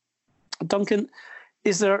East. Duncan,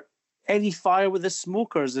 is there any fire with this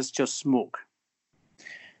smoke, or is this just smoke?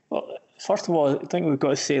 Well, first of all, I think we've got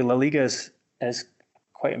to say La Liga is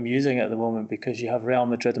quite amusing at the moment, because you have Real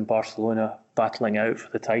Madrid and Barcelona battling out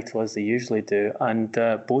for the title as they usually do, and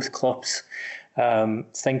both clubs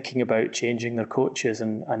thinking about changing their coaches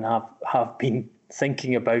and have been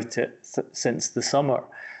thinking about it since the summer.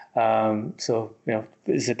 So,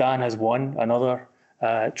 Zidane has won another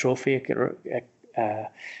trophy,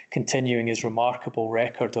 continuing his remarkable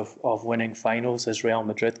record of winning finals as Real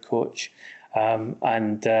Madrid coach.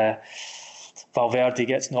 And Valverde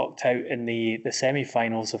gets knocked out in the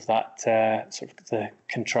semi-finals of that sort of the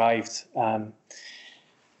contrived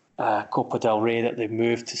Copa del Rey that they've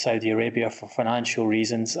moved to Saudi Arabia for financial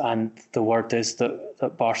reasons. And the word is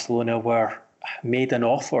that Barcelona made an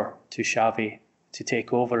offer to Xavi to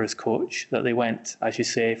take over as coach, that they went, as you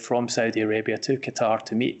say, from Saudi Arabia to Qatar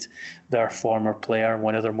to meet their former player,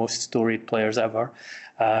 one of their most storied players ever,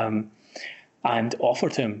 and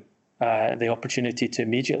offered him the opportunity to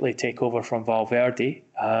immediately take over from Valverde.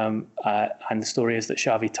 And the story is that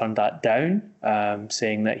Xavi turned that down,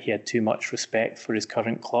 saying that he had too much respect for his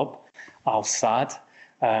current club, Al Sadd,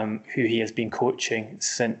 who he has been coaching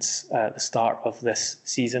since the start of this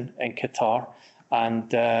season in Qatar, and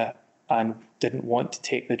didn't want to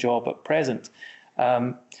take the job at present.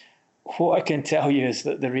 What I can tell you is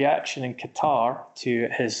that the reaction in Qatar to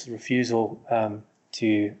his refusal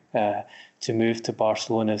to move to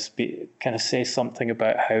Barcelona kind of says something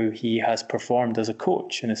about how he has performed as a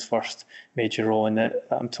coach in his first major role. And that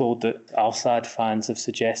I'm told that Al Sadd fans have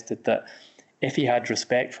suggested that if he had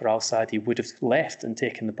respect for Al Sadd, he would have left and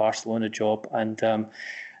taken the Barcelona job. And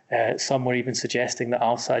some were even suggesting that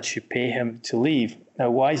Al Sadd should pay him to leave. Now,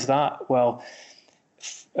 why is that? Well,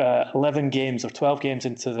 11 games or 12 games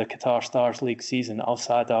into the Qatar Stars League season, Al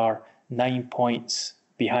Sadd are 9 points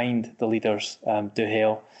behind the leaders,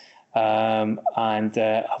 Duhail, and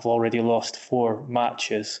have already lost 4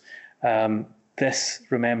 matches. This,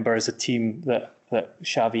 remember, is a team that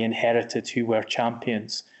Xavi inherited, who were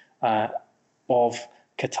champions of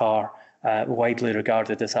Qatar, widely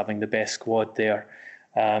regarded as having the best squad there.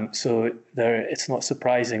 So it's not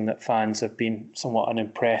surprising that fans have been somewhat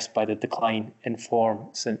unimpressed by the decline in form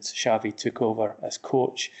since Xavi took over as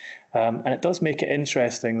coach. And it does make it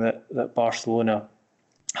interesting that Barcelona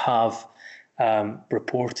have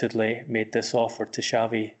reportedly made this offer to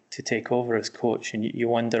Xavi to take over as coach. And you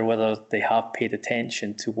wonder whether they have paid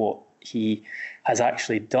attention to what he has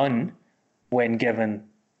actually done when given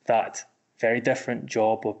that very different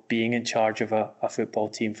job of being in charge of a football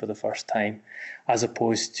team for the first time, as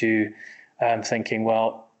opposed to thinking,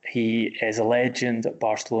 well, he is a legend at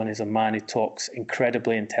Barcelona. He's a man who talks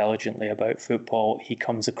incredibly intelligently about football. He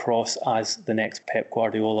comes across as the next Pep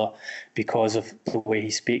Guardiola because of the way he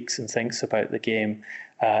speaks and thinks about the game.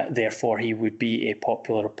 Therefore, he would be a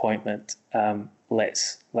popular appointment.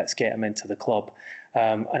 let's get him into the club.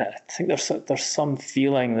 And I think there's some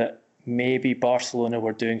feeling that maybe Barcelona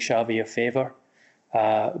were doing Xavi a favour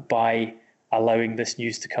by allowing this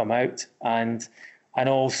news to come out, and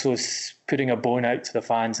also putting a bone out to the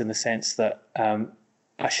fans in the sense that a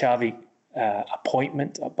Xavi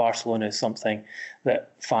appointment at Barcelona is something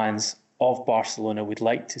that fans of Barcelona would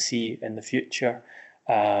like to see in the future.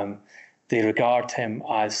 They regard him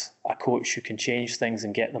as a coach who can change things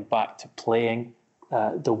and get them back to playing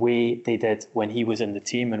the way they did when he was in the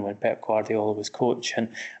team and when Pep Guardiola was coach,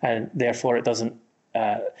 and therefore it doesn't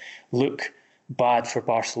look bad for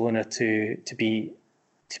Barcelona to be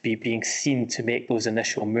being seen to make those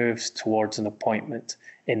initial moves towards an appointment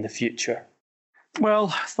in the future.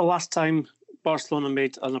 Well, the last time Barcelona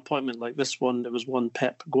made an appointment like this one, it was one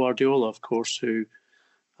Pep Guardiola, of course, who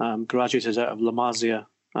graduated out of La Masia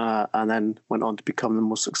and then went on to become the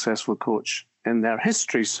most successful coach in their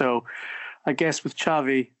history. So I guess with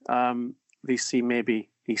Xavi, they see maybe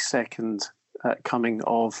a second coming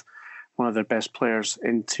of one of their best players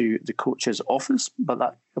into the coach's office. But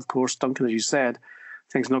that, of course, Duncan, as you said,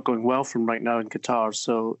 things not going well for him right now in Qatar.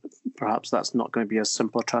 So perhaps that's not going to be as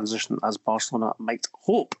simple a transition as Barcelona might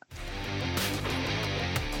hope.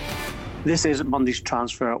 This is Monday's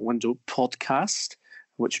Transfer Window podcast,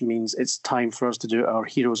 which means it's time for us to do our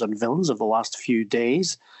heroes and villains of the last few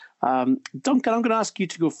days. Duncan, I'm going to ask you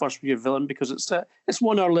to go first with your villain because it's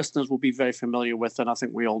one our listeners will be very familiar with, and I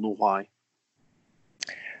think we all know why.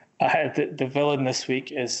 The villain this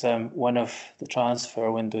week is one of the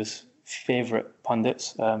transfer window's favourite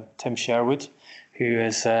pundits, Tim Sherwood, who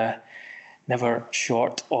is never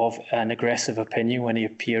short of an aggressive opinion when he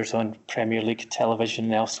appears on Premier League television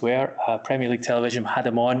and elsewhere. Premier League television had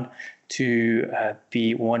him on to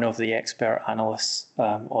be one of the expert analysts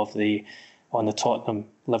on the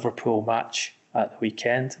Tottenham-Liverpool match at the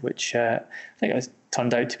weekend, which I think has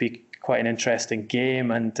turned out to be quite an interesting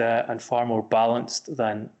game and far more balanced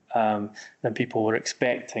than people were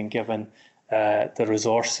expecting, given the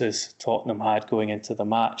resources Tottenham had going into the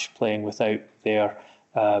match, playing without their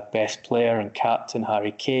best player and captain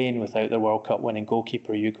Harry Kane, without their World Cup winning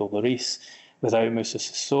goalkeeper Hugo Lloris, without Moussa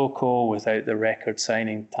Sissoko, without the record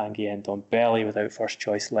signing Tanguy Ndombele, without first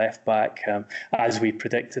choice left back. As we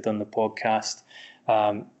predicted on the podcast,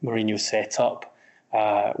 Mourinho set up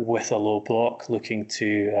with a low block, looking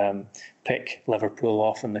to pick Liverpool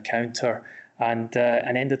off on the counter, and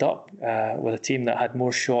ended up with a team that had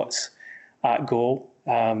more shots at goal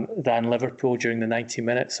than Liverpool during the 90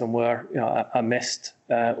 minutes, and were a missed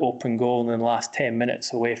open goal in the last 10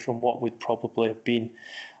 minutes away from what would probably have been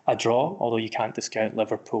a draw, although you can't discount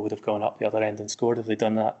Liverpool would have gone up the other end and scored if they'd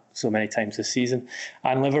done that so many times this season.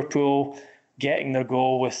 And Liverpool getting their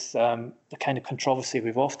goal with the kind of controversy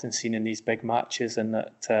we've often seen in these big matches, and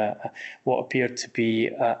that what appeared to be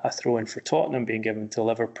a throw-in for Tottenham being given to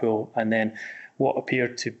Liverpool, and then what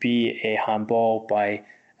appeared to be a handball by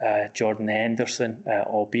Jordan Henderson,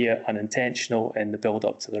 albeit unintentional, in the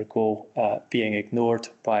build-up to their goal, being ignored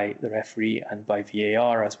by the referee and by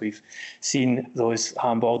VAR, as we've seen those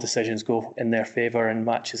handball decisions go in their favour in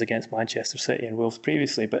matches against Manchester City and Wolves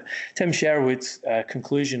previously. But Tim Sherwood's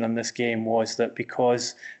conclusion on this game was that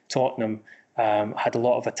because Tottenham had a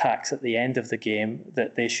lot of attacks at the end of the game,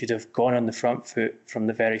 that they should have gone on the front foot from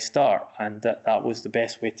the very start, and that was the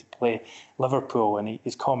best way to play Liverpool. And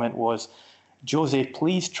his comment was, "Jose,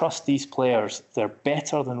 please trust these players. They're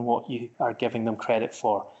better than what you are giving them credit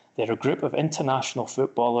for. They're a group of international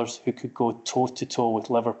footballers who could go toe-to-toe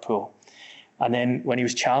with Liverpool." And then when he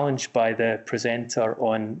was challenged by the presenter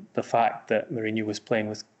on the fact that Mourinho was playing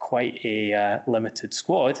with quite a limited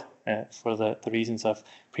squad, for the reasons I've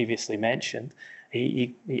previously mentioned,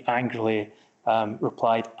 he angrily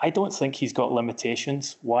replied, "I don't think he's got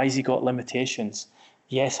limitations. Why has he got limitations?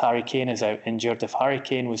 Yes, Harry Kane is out injured. If Harry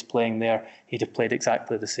Kane was playing there, he'd have played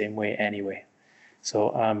exactly the same way anyway."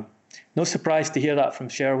 So no surprise to hear that from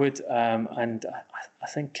Sherwood. And I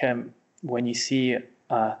think when you see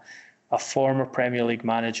a former Premier League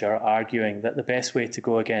manager arguing that the best way to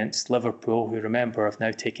go against Liverpool, who, remember, have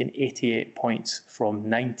now taken 88 points from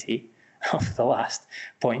 90 of the last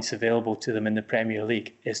points available to them in the Premier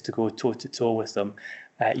League, is to go toe-to-toe with them,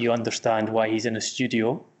 you understand why he's in a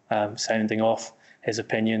studio sounding off his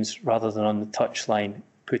opinions rather than on the touchline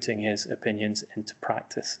putting his opinions into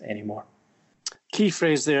practice anymore. Key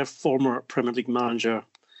phrase there, former Premier League manager,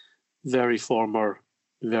 very former,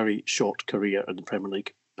 very short career in the Premier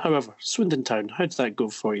League. However, Swindon Town, how did that go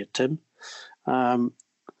for you, Tim?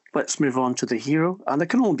 Let's move on to the hero. And there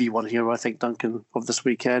can only be one hero, I think, Duncan, of this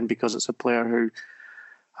weekend, because it's a player who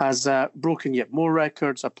has broken yet more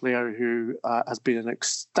records, a player who has been an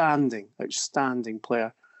outstanding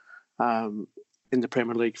player in the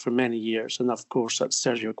Premier League for many years. And of course, that's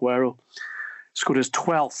Sergio Aguero. Scored his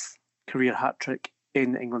 12th career hat-trick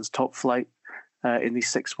in England's top flight in the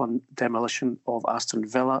 6-1 demolition of Aston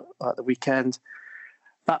Villa at the weekend.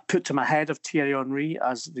 That put him ahead of Thierry Henry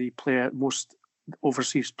as the most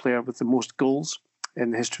overseas player with the most goals in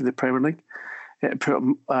the history of the Premier League. It put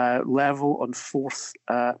him level on fourth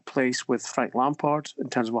place with Frank Lampard in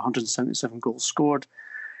terms of 177 goals scored.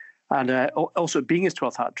 And also being his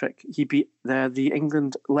 12th hat-trick, he beat the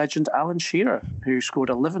England legend Alan Shearer, who scored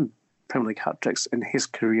 11 Premier League hat-tricks in his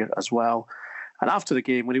career as well. And after the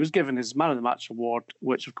game, when he was given his Man of the Match award,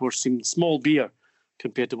 which of course seemed small beer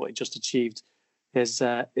compared to what he just achieved, his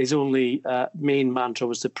only main mantra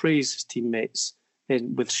was to praise his teammates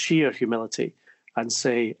with sheer humility and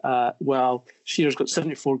say, well, Shearer's got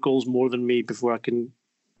 74 goals more than me before I can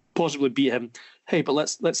possibly beat him. Hey, but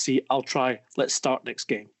let's see. I'll try. Let's start next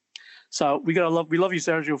game. So we love you,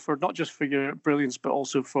 Sergio, for not just for your brilliance, but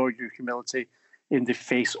also for your humility in the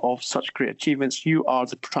face of such great achievements. You are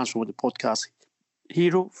the Transfer Window podcast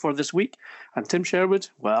hero for this week. And Tim Sherwood,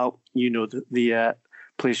 well, you know the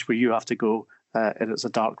place where you have to go, and it's a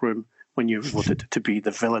dark room when you're voted to be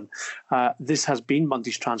the villain. This has been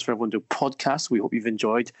Monday's Transfer Window podcast. We hope you've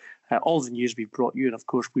enjoyed all the news we've brought you. And of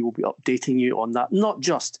course, we will be updating you on that, not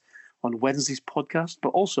just on Wednesday's podcast, but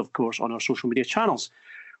also, of course, on our social media channels.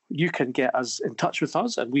 You can get us in touch with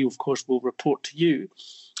us, and we, of course, will report to you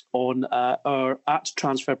on our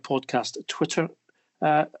 @Transfer Podcast Twitter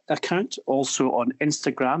account, also on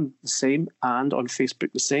Instagram, the same, and on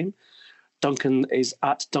Facebook, the same. Duncan is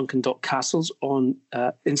at Duncan.Castles on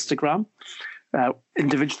Instagram.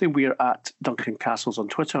 Individually, we are at Duncan Castles on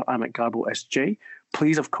Twitter. I'm at GarboSJ.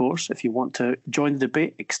 Please, of course, if you want to join the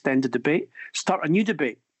debate, extend the debate, start a new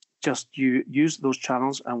debate, just you use those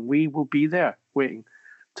channels and we will be there waiting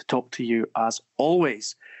to talk to you as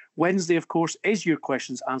always. Wednesday, of course, is your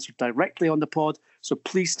questions answered directly on the pod, so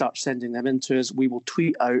please start sending them in to us. We will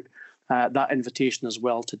tweet out that invitation as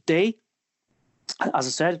well today. As I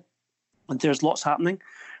said, there's lots happening.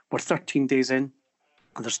 We're 13 days in,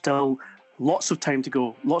 and there's still lots of time to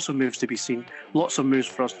go, lots of moves to be seen, lots of moves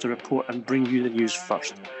for us to report and bring you the news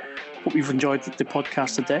first. Hope you've enjoyed the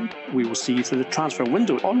podcast today. We will see you through the transfer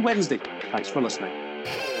window on Wednesday. Thanks for listening.